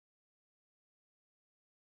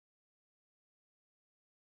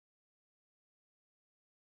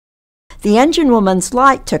The Engine Woman's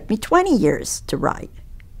Light took me 20 years to write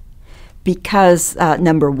because,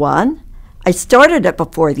 number one, I started it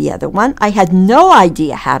before the other one. I had no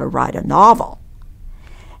idea how to write a novel.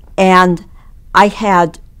 And I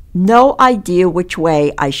had no idea which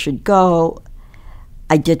way I should go.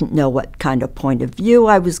 I didn't know what kind of point of view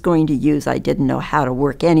I was going to use. I didn't know how to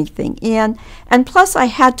work anything in. And plus, I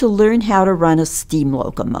had to learn how to run a steam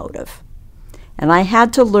locomotive. And I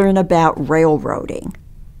had to learn about railroading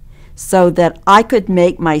so that I could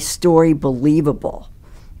make my story believable.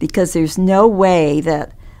 Because there's no way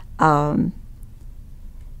that,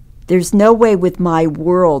 there's no way with my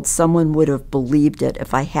world someone would have believed it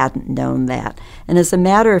if I hadn't known that. And as a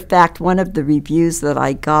matter of fact, one of the reviews that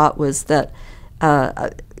I got was that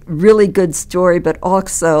a really good story, but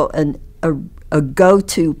also a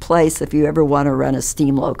go-to place if you ever want to run a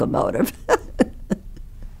steam locomotive.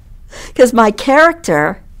 Because my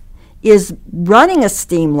character is running a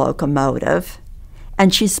steam locomotive,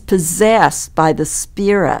 and she's possessed by the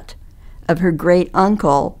spirit of her great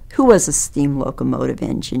uncle, who was a steam locomotive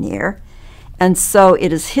engineer. And so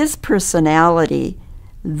it is his personality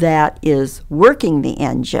that is working the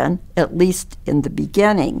engine, at least in the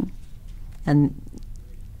beginning, and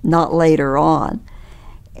not later on.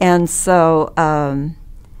 And so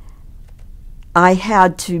I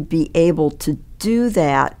had to be able to do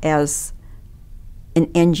that as an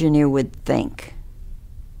engineer would think.